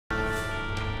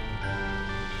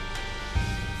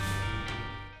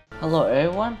Hello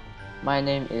everyone, my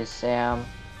name is Sam,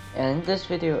 and in this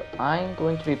video I'm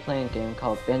going to be playing a game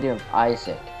called Binding of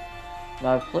Isaac.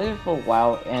 Now I've played it for a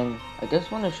while and I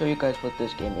just want to show you guys what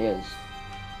this game is.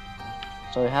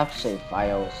 So you have save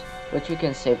files, which you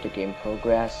can save the game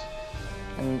progress,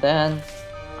 and then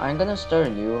I'm gonna start a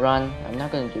new run. I'm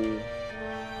not gonna do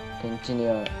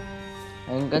continue.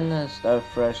 I'm gonna start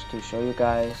fresh to show you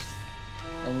guys.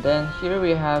 And then here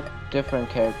we have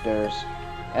different characters,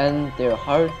 and they're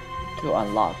hard to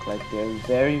unlock, like they're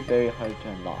very hard to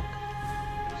unlock.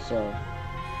 So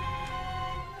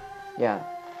yeah,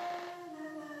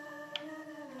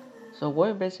 so what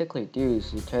you basically do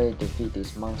is you try to defeat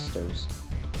these monsters,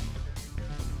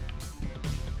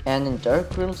 and in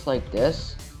dark rooms like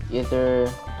this, either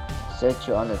set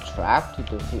you on a trap to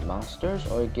defeat monsters,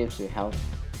 or it gives you health,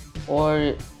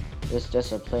 or it's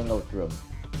just a plain old room.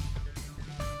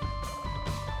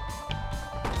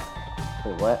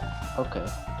 Wait, what? Okay.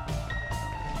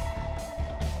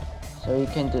 So you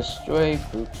can destroy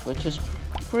boots, which is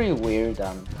pretty weird.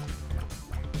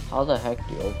 How the heck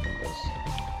do you open this?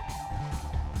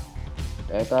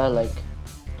 Do I gotta like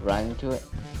run into it?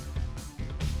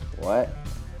 What?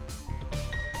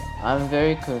 I'm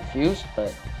very confused,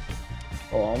 but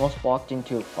almost walked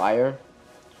into a fire.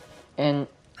 And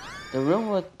the room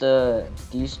with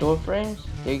these door frames,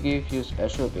 they give you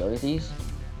special abilities.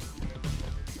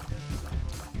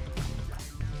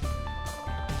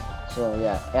 So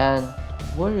yeah, and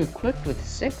we're equipped with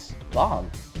 6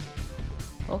 bombs.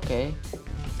 Okay,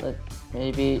 but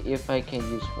maybe if I can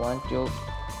use one to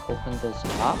open this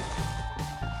top.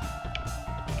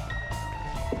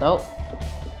 Nope.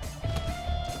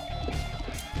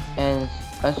 And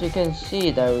as you can see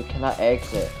that we cannot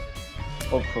exit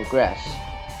or progress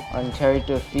until you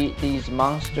defeat these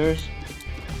monsters.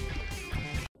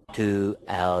 2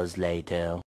 hours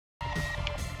later.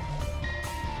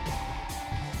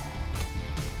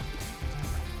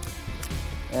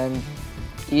 And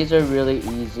these are really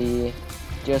easy,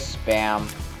 just spam,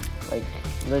 like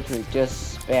literally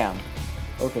just spam.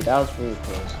 Okay, that was really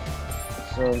close.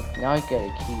 So now I get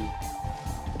a key.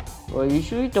 Well,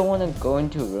 usually don't want to go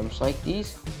into rooms like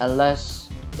these unless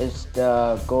it's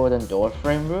the golden door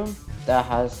frame room that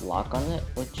has lock on it,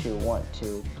 which you want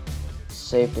to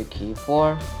save the key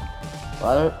for,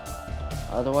 but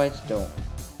otherwise don't.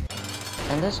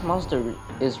 And this monster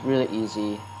is really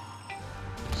easy.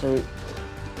 So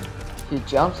he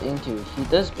jumps into, he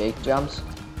does big jumps,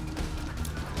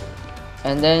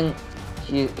 and then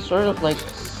he sort of like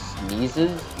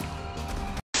sneezes.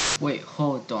 Wait,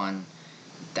 hold on.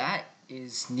 That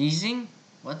is sneezing?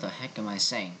 What the heck am I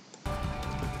saying?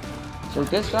 So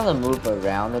just gotta move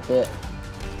around a bit,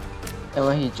 and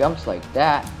when he jumps like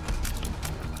that,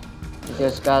 you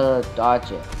just gotta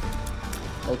dodge it,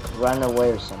 like run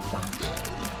away or something.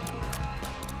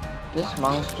 This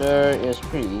monster is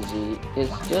pretty easy.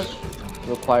 It just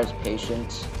requires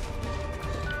patience.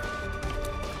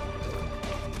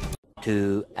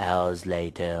 2 hours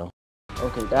later.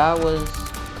 Okay, that was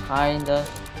kinda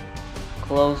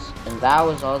close, and that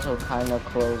was also kinda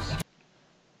close.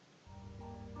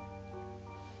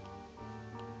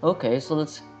 Okay, so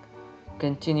let's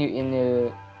continue in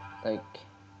the like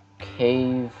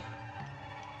cave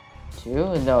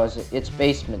 2. No, it's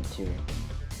basement 2.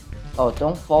 Oh,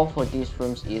 don't fall for these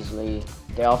rooms easily.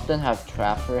 They often have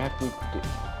traps where you have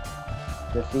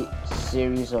to defeat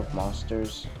series of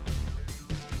monsters.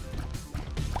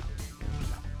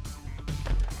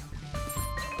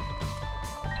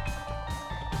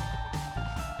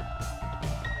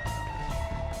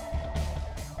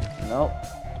 Nope.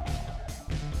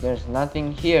 There's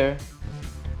nothing here.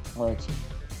 Well,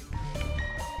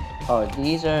 oh,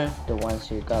 these are the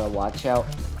ones you gotta watch out.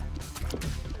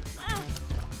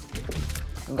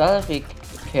 You gotta be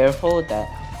careful that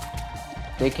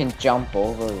they can jump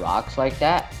over rocks like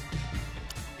that,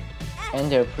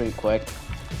 and they're pretty quick.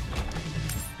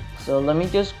 So let me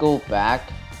just go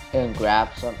back and grab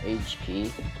some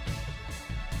HP.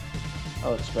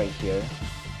 Oh, it's right here,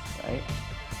 right?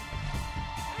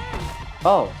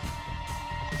 Oh,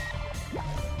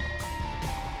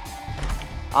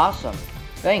 awesome,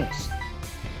 thanks.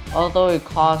 Although it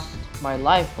cost my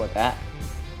life for that.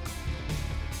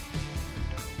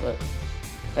 But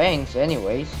thanks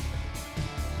anyways.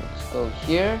 Let's go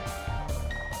here.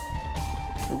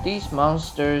 So these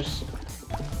monsters,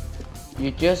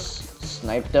 you just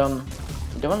snipe them.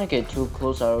 You don't want to get too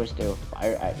close, otherwise they'll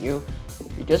fire at you.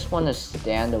 You just want to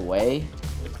stand away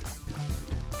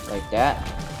like that.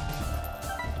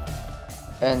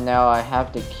 And now I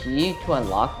have the key to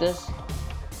unlock this,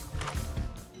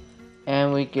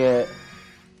 and we get,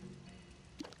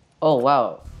 oh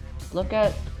wow, look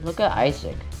at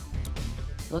Isaac.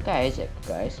 Look at Isaac,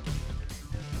 guys.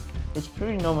 It's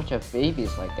pretty normal to have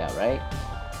babies like that, right?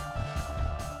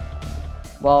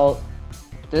 Well,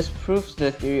 this proves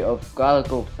the theory of gotta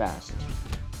go fast.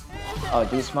 Oh,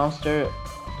 these monsters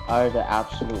are the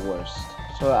absolute worst.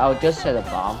 So I'll just set a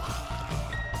bomb.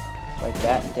 Like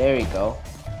that. There we go.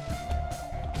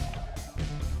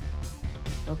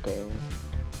 Okay.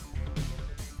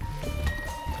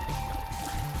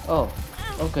 Oh,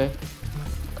 okay.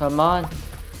 Come on.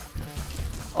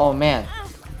 Oh man.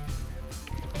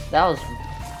 That was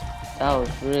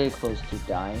really close to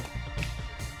dying.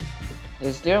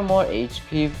 Is there more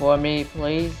HP for me,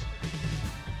 please?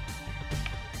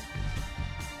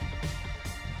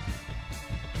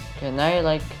 Can I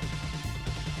like...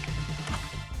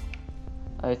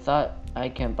 I thought I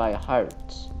can buy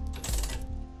hearts.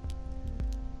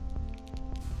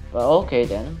 But okay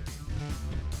then.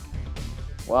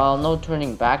 Well, no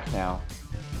turning back now.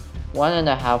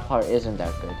 1.5 heart isn't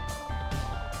that good.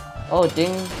 Oh,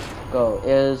 Dingo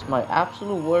is my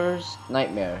absolute worst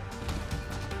nightmare.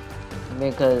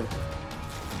 Because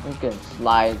we can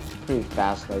slide pretty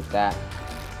fast like that.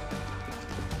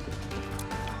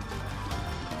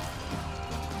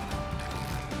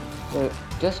 We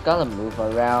just gotta move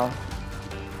around.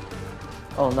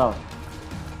 Oh no.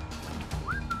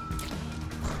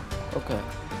 Okay.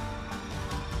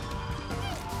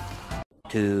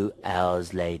 2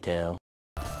 hours later.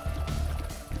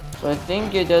 So I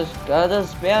think you just gotta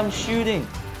spam shooting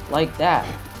like that.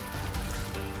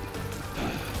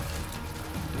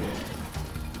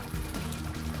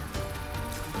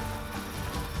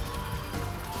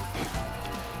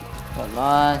 Come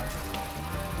on.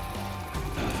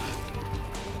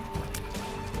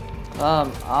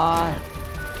 Come on.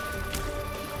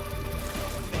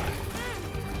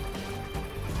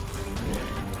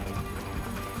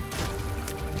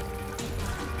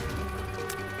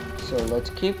 So let's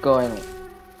keep going.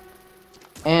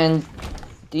 And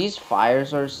these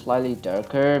fires are slightly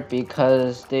darker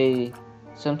because they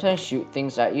sometimes shoot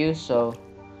things at you, so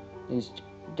you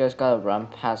just gotta run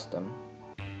past them.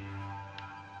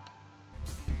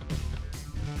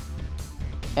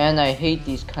 And I hate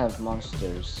these kind of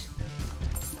monsters.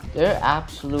 They're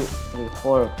absolutely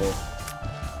horrible.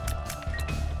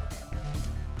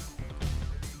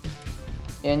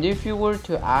 And if you were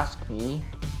to ask me,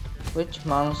 which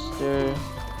monster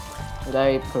would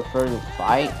I prefer to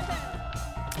fight?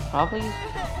 Probably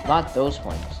not those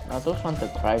ones. Not those ones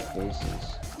that cry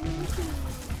faces.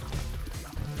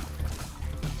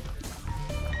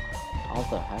 How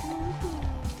the heck?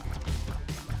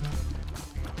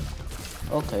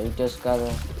 Okay, just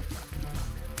gotta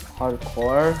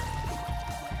hardcore.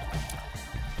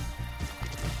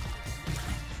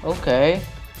 Okay.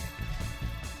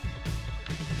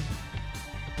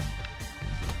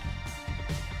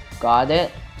 Got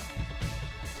it.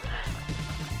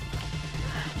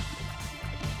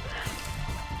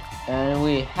 And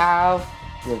we have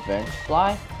Revenge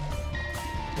Fly.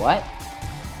 What?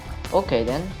 Okay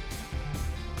then.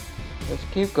 Let's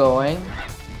keep going.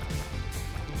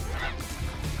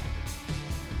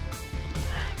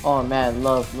 Oh man,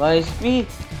 love my speed.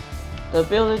 The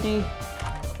ability.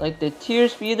 Like the tier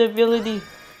speed ability.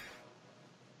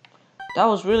 That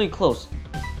was really close.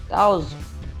 That was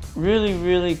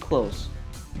really close.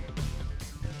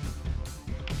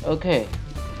 Okay.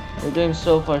 We're doing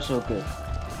so far so good.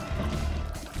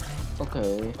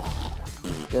 Okay.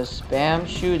 Just spam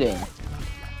shooting.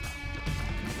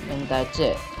 And that's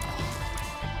it.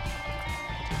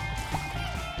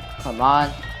 Come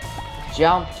on.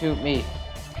 Jump to me.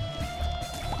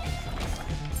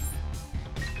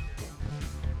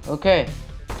 Okay.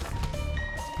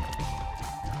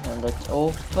 And let's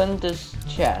open this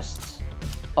chest.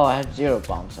 Oh, I have 0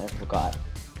 bombs, I forgot.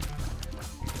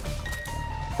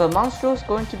 But Monstro is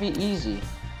going to be easy.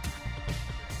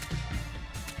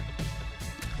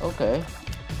 Okay.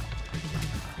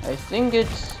 I think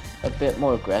it's a bit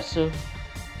more aggressive.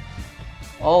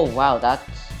 Oh wow, that's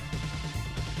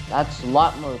a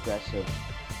lot more aggressive.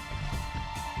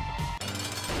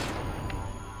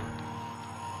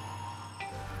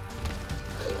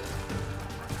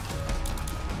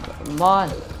 Come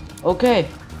on. Okay.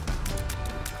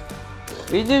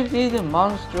 We defeated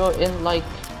Monstro in like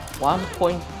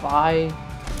 1.5.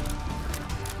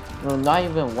 No, not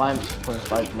even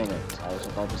 1.5 minutes. I was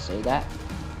about to say that.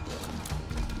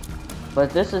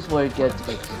 But this is where it gets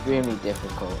extremely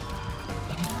difficult.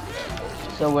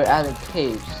 So we're at the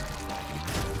caves.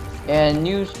 And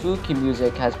new spooky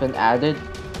music has been added.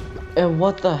 And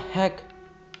what the heck?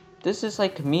 This is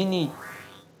like mini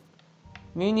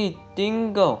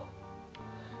Dingo.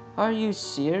 Are you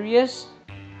serious?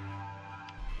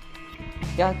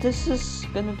 Yeah, this is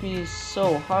gonna be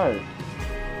so hard.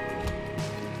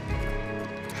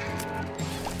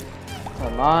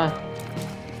 Come on.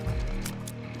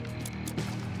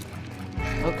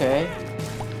 Okay.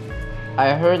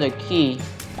 I heard a key,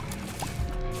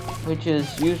 which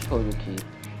is useful to keep.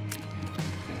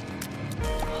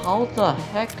 How the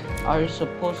heck are you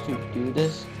supposed to do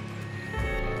this?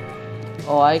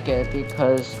 Oh, I get it,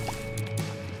 because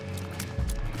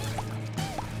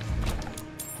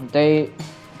they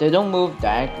don't move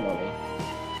diagonally.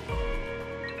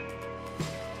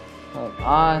 Come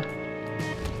on.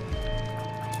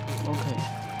 Okay.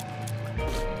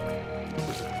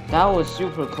 That was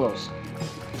super close.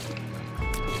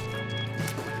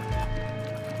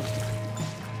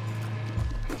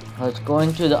 Let's go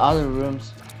into the other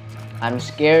rooms. I'm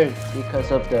scared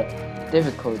because of the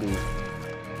difficulty.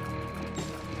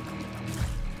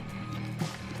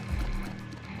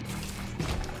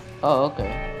 Oh,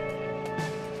 okay.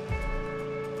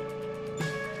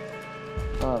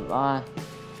 Come on.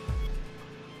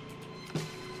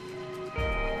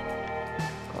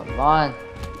 Come on.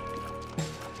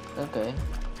 Okay.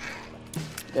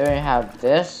 There you have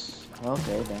this.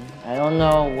 Okay then. I don't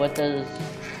know what does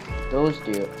those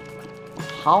do.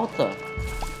 How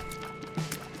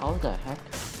the heck?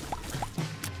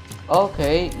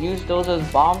 Okay, use those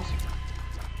as bombs.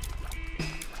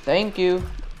 Thank you.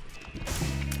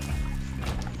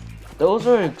 Those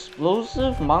are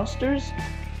explosive monsters?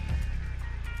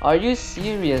 Are you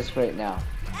serious right now?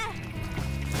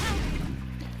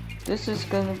 This is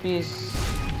gonna be...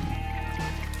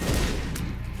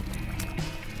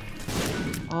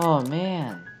 Oh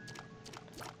man.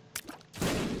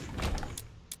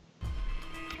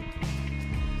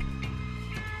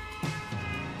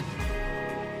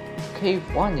 Cave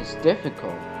 1 is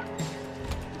difficult.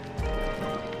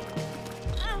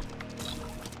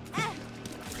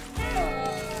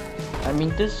 I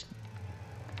mean, this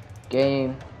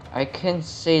game, I can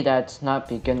say that it's not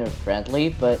beginner friendly,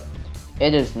 but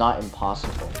it is not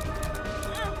impossible.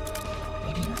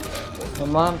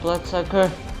 Come on,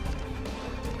 bloodsucker.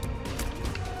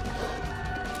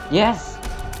 Yes!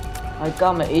 I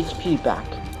got my HP back.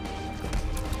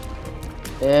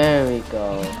 There we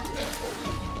go.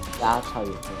 That's how you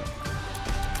do it.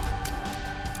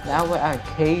 Now we're at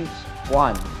cave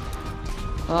 1.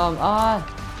 Come on!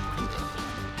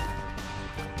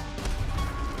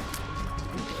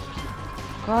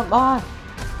 Come on!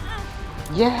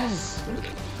 Yes!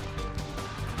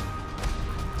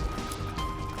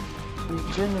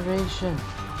 Regeneration.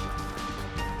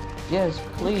 Yes,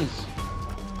 please.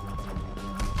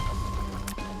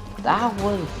 That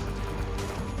was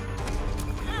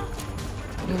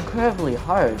incredibly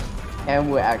hard.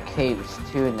 And we're at caves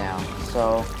 2 now,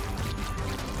 so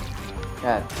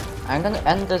yeah, I'm gonna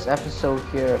end this episode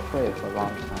here. I played for a long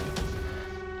time,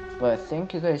 but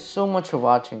thank you guys so much for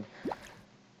watching,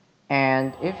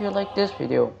 and if you like this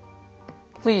video,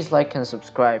 please like and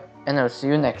subscribe, and I'll see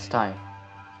you next time.